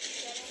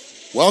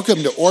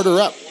Welcome to Order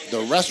Up,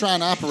 the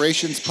Restaurant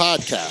Operations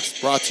Podcast,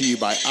 brought to you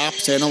by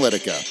Ops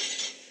Analytica.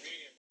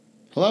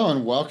 Hello,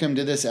 and welcome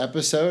to this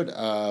episode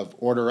of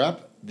Order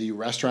Up, the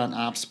Restaurant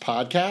Ops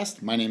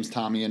Podcast. My name is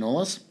Tommy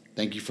Anolis.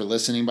 Thank you for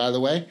listening, by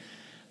the way.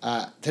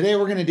 Today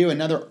we're going to do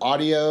another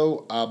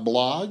audio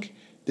blog.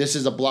 This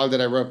is a blog that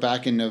I wrote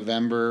back in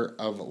November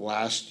of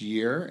last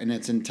year, and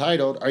it's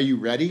entitled, Are You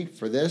Ready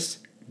for This?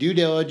 Due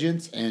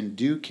Diligence and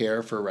Due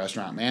Care for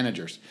Restaurant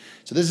Managers.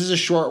 So this is a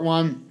short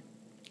one,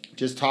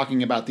 just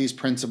talking about these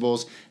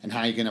principles and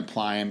how you can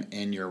apply them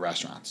in your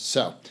restaurants.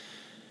 So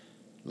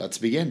let's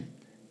begin.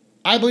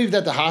 I believe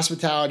that the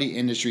hospitality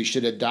industry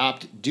should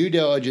adopt due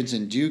diligence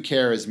and due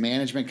care as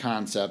management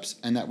concepts,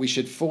 and that we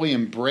should fully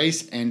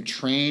embrace and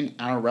train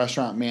our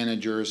restaurant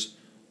managers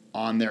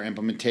on their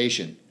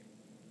implementation.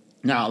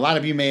 Now, a lot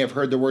of you may have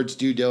heard the words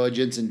due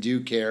diligence and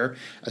due care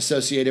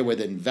associated with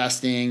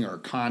investing or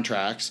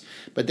contracts,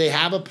 but they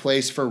have a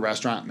place for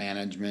restaurant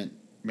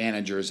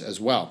managers as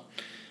well.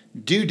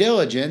 Due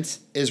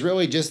diligence is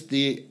really just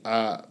the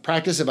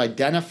practice of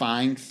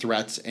identifying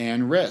threats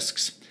and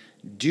risks.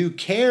 Due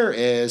care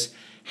is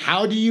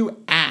how do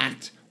you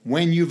act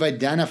when you've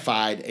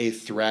identified a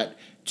threat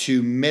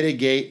to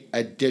mitigate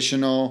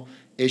additional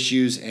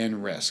issues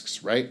and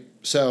risks, right?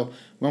 So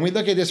when we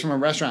look at this from a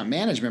restaurant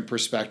management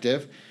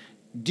perspective,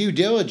 due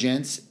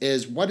diligence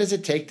is what does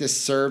it take to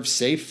serve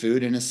safe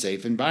food in a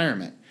safe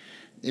environment?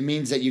 It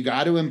means that you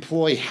got to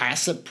employ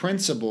HACCP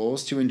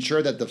principles to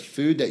ensure that the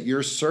food that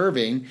you're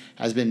serving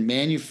has been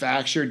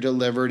manufactured,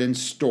 delivered, and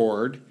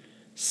stored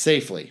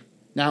safely.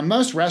 Now,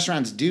 most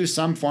restaurants do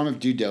some form of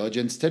due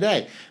diligence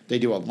today. They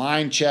do a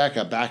line check,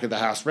 a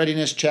back-of-the-house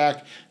readiness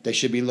check. They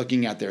should be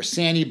looking at their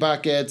Sani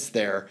buckets,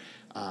 the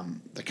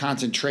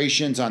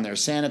concentrations on their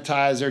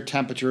sanitizer,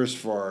 temperatures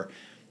for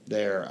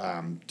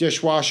their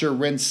dishwasher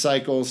rinse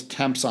cycles,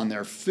 temps on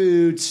their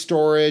food,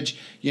 storage,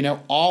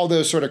 all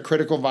those sort of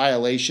critical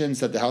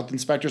violations that the health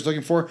inspector is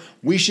looking for.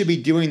 We should be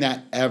doing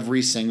that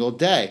every single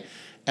day.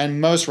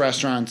 And most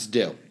restaurants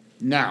do.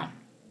 Now,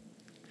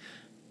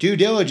 due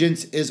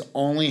diligence is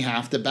only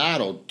half the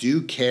battle.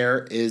 Due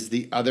care is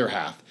the other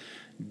half.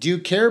 Due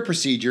care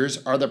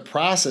procedures are the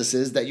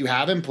processes that you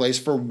have in place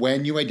for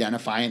when you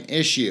identify an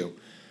issue.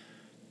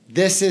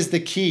 This is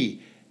the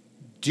key.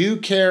 The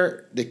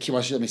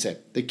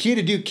key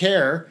to due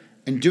care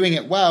and doing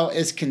it well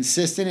is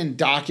consistent and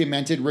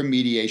documented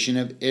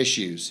remediation of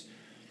issues.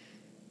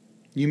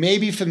 You may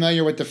be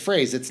familiar with the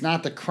phrase, it's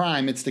not the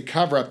crime, it's the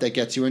cover-up that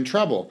gets you in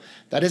trouble.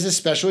 That is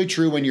especially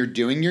true when you're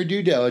doing your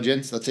due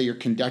diligence. Let's say you're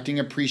conducting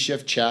a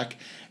pre-shift check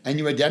and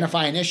you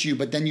identify an issue,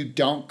 but then you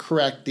don't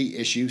correct the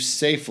issue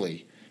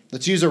safely.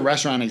 Let's use a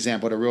restaurant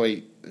example to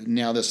really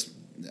nail this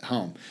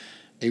home.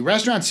 A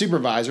restaurant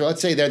supervisor,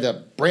 let's say they're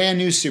the brand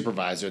new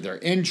supervisor. They're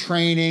in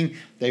training.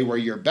 They were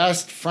your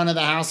best front of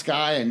the house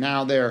guy, and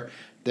now they're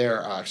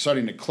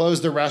starting to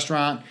close the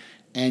restaurant.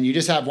 And you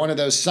just have one of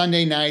those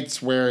Sunday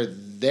nights where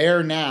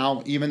they're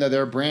now, even though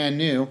they're brand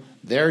new,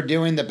 they're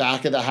doing the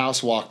back of the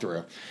house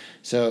walkthrough.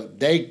 So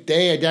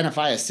they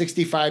identify a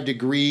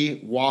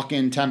 65-degree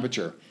walk-in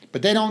temperature,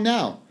 but they don't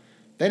know.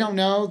 They don't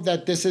know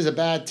that this is a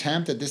bad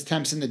temp, that this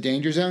temp's in the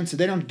danger zone, so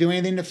they don't do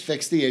anything to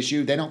fix the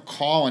issue. They don't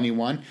call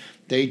anyone.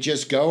 They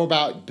just go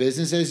about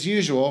business as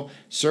usual,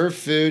 serve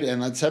food, and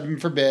let's heaven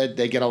forbid,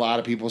 they get a lot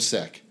of people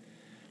sick.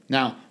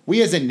 Now,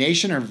 we as a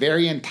nation are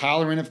very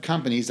intolerant of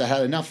companies that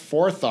had enough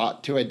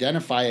forethought to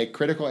identify a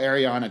critical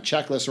area on a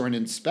checklist or an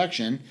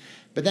inspection,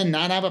 but then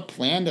not have a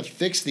plan to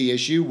fix the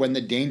issue when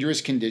the dangerous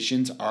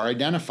conditions are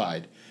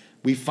identified.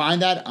 We find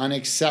that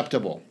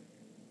unacceptable.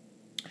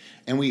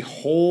 And we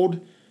hold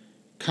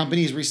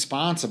companies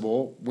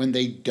responsible when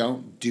they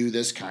don't do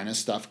this kind of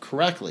stuff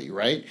correctly,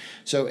 right?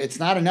 So it's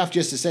not enough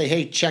just to say,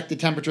 hey, check the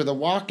temperature of the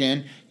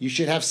walk-in. You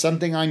should have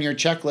something on your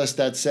checklist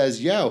that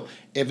says,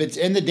 if it's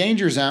in the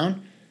danger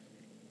zone,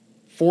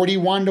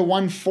 41 to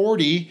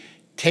 140,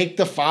 take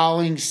the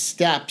following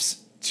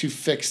steps to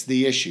fix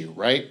the issue,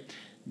 right?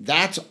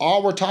 That's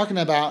all we're talking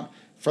about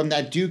from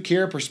that due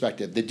care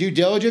perspective. The due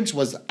diligence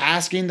was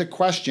asking the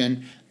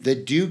question. The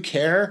due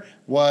care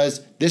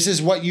was, this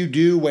is what you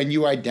do when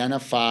you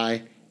identify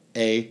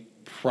a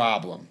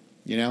problem.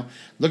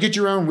 Look at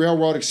your own real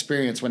world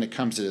experience when it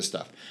comes to this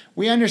stuff.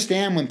 We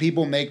understand when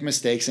people make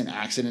mistakes and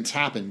accidents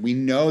happen. We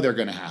know they're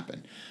going to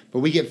happen. But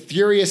we get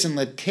furious and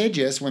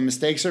litigious when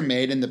mistakes are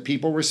made and the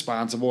people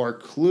responsible are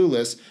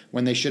clueless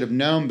when they should have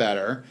known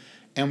better.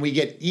 And we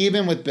get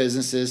even with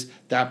businesses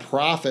that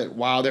profit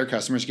while their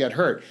customers get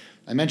hurt.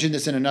 I mentioned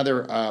this in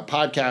another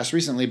podcast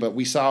recently, but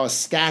we saw a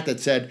stat that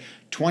said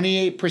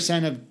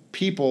 28% of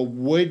people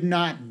would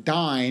not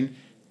dine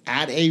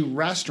at a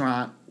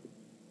restaurant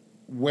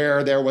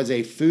where there was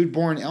a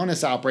foodborne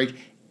illness outbreak,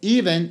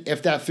 even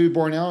if that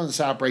foodborne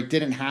illness outbreak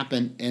didn't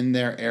happen in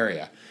their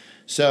area.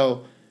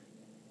 So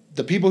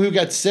the people who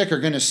got sick are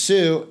going to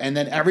sue, and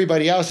then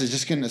everybody else is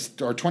just going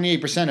to, or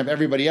 28% of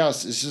everybody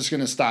else is just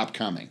going to stop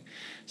coming.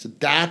 So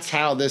that's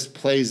how this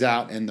plays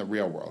out in the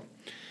real world.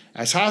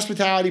 As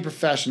hospitality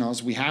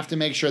professionals, we have to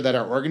make sure that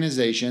our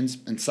organizations,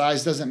 and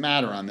size doesn't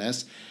matter on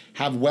this,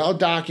 have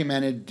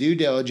well-documented due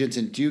diligence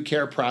and due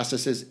care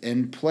processes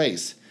in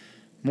place.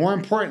 More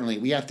importantly,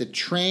 we have to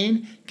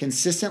train,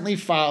 consistently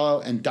follow,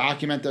 and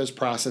document those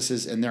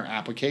processes in their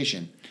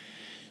application.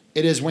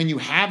 It is when you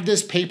have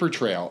this paper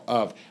trail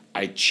of,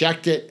 I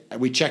checked it,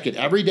 we check it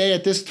every day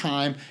at this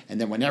time,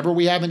 and then whenever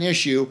we have an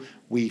issue,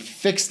 we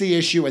fix the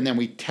issue, and then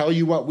we tell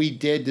you what we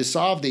did to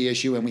solve the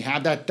issue, and we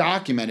have that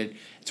documented.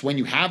 It's when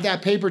you have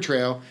that paper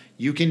trail,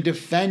 you can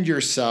defend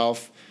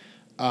yourself.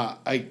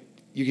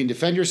 You can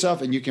defend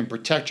yourself, and you can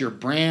protect your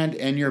brand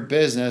and your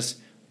business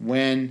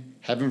when,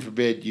 heaven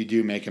forbid, you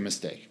do make a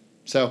mistake.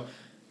 So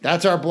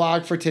that's our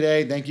blog for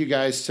today. Thank you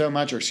guys so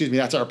much,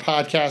 that's our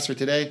podcast for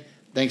today.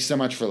 Thanks so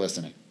much for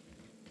listening.